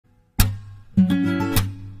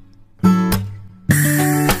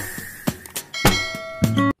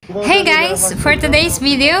Hey guys, for today's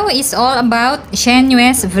video is all about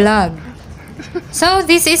Yue'S vlog. So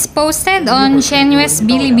this is posted on Yue'S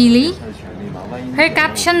Bilibili. Her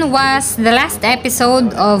caption was the last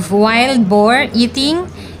episode of Wild Boar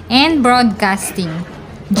Eating and Broadcasting.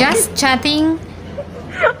 Just chatting.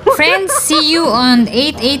 Friends, see you on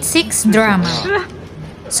 886 drama.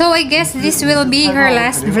 So I guess this will be her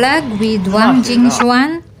last vlog with Wang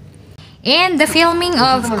Jingxuan. And the filming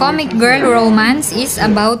of Comic Girl Romance is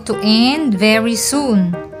about to end very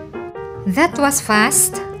soon. That was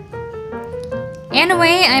fast.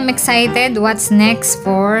 Anyway, I'm excited what's next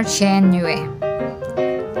for Yue.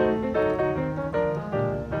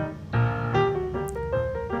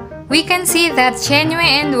 We can see that Yue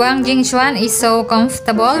and Wang Jingxuan is so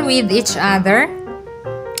comfortable with each other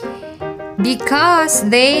because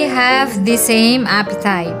they have the same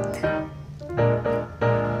appetite.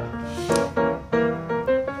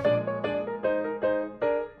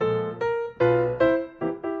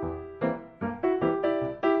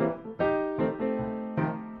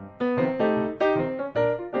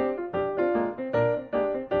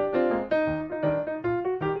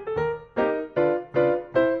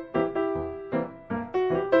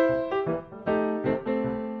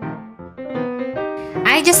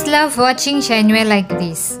 I just love watching Yue like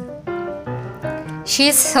this.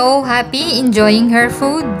 She's so happy enjoying her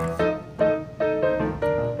food.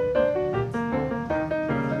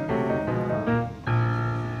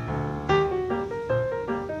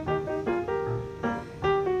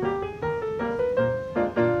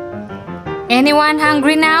 Anyone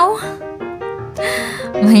hungry now?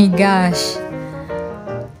 My gosh.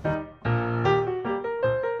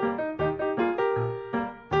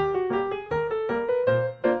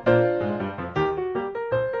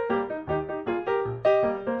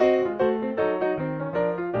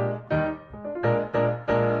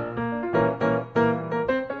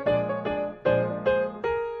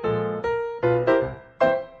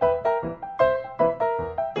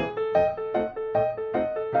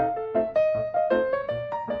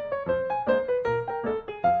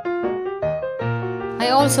 I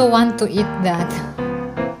also want to eat that.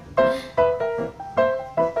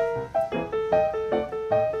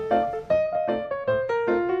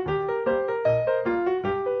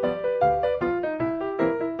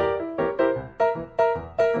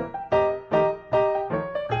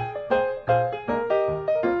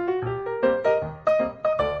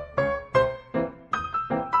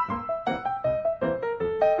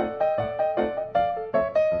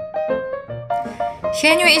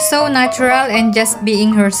 Yue is so natural and just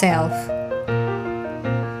being herself.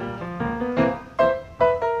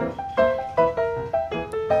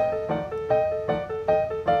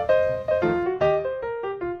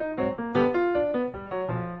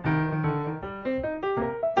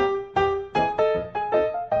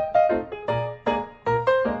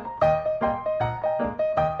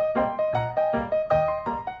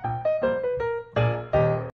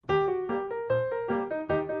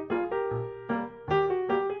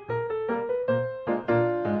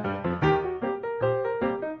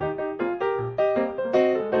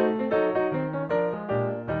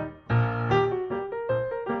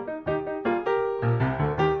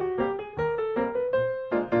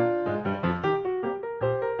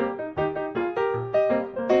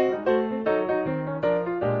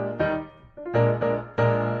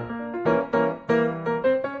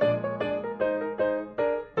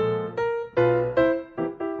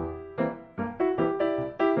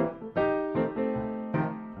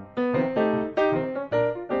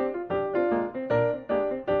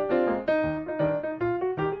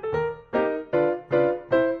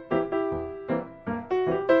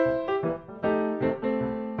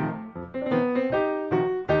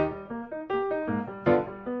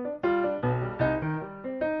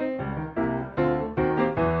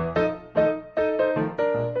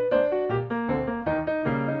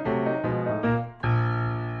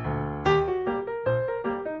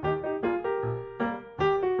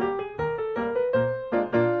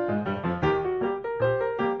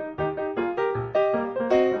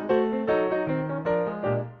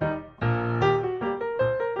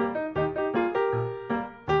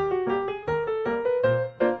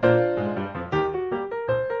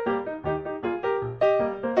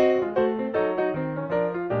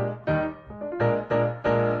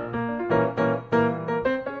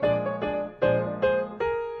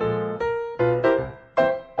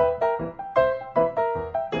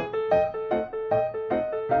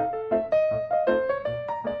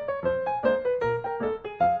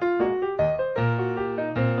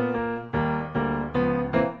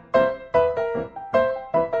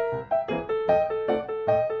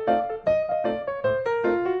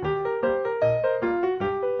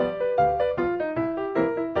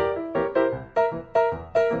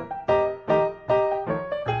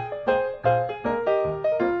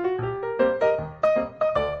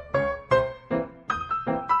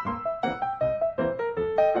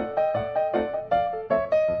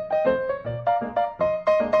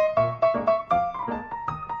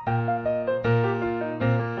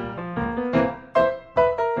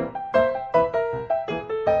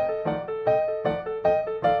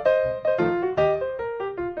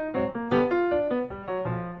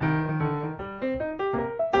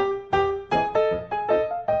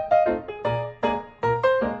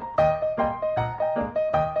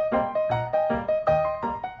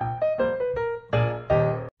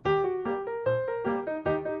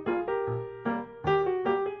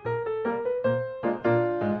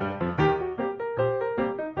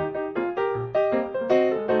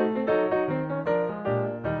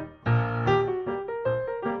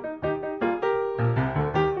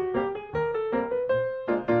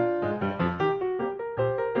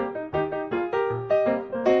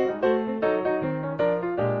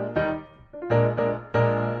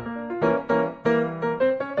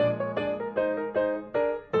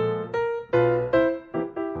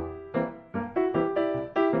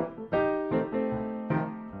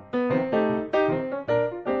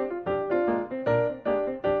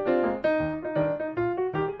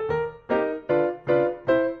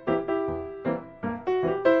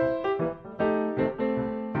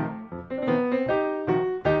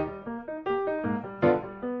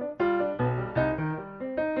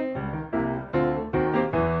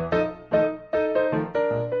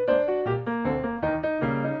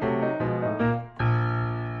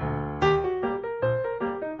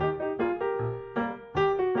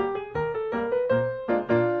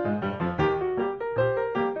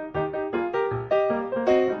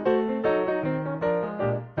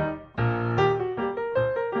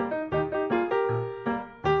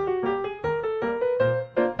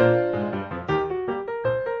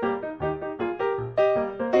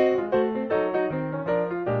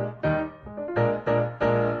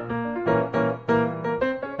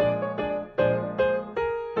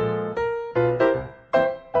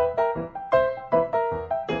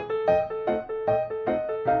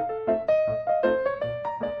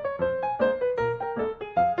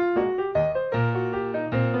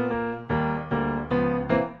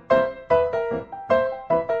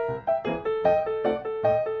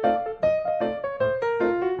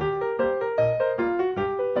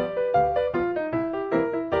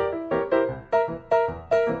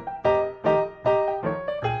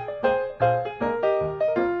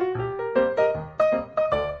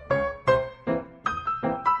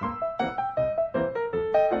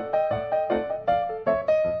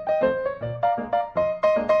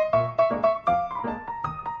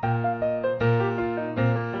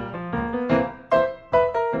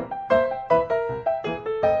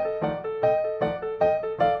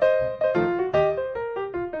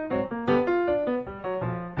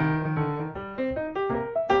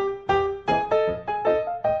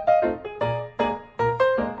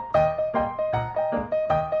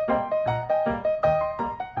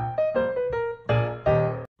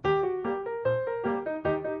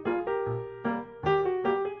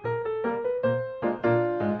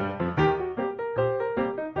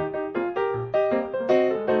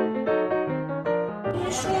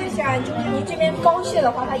 下，就是您这边包蟹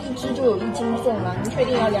的话，它一只就有1斤重了，您确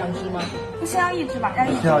定要2只吗？不先要1只吧，要1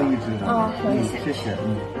只。需要1只的。哦，可以，谢谢。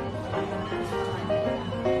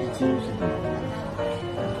1斤是多少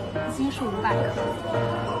？1斤是500克，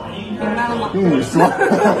明白了吗？用你说。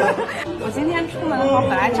我今天出门的话，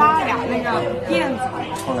本来扎了俩那个辫子，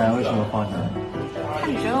后来为什么放下来？怕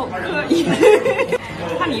你觉得我刻意，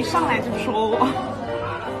怕你一上来就说我。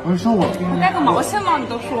不是说我戴个毛线帽你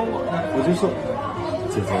都说我，我就说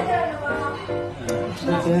姐姐，今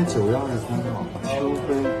天9月23号，秋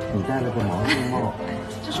分，你戴了个毛线帽。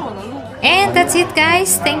这是我的路。And that's it,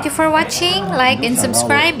 guys. Thank you for watching. Like and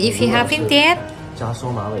subscribe if you haven't yet. 加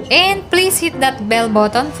收马尾。And please hit that bell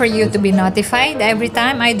button for you to be notified every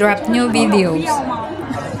time I drop new videos.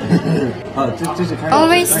 这是开始。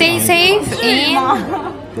 Always stay safe and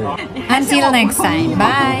until next time.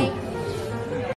 Bye.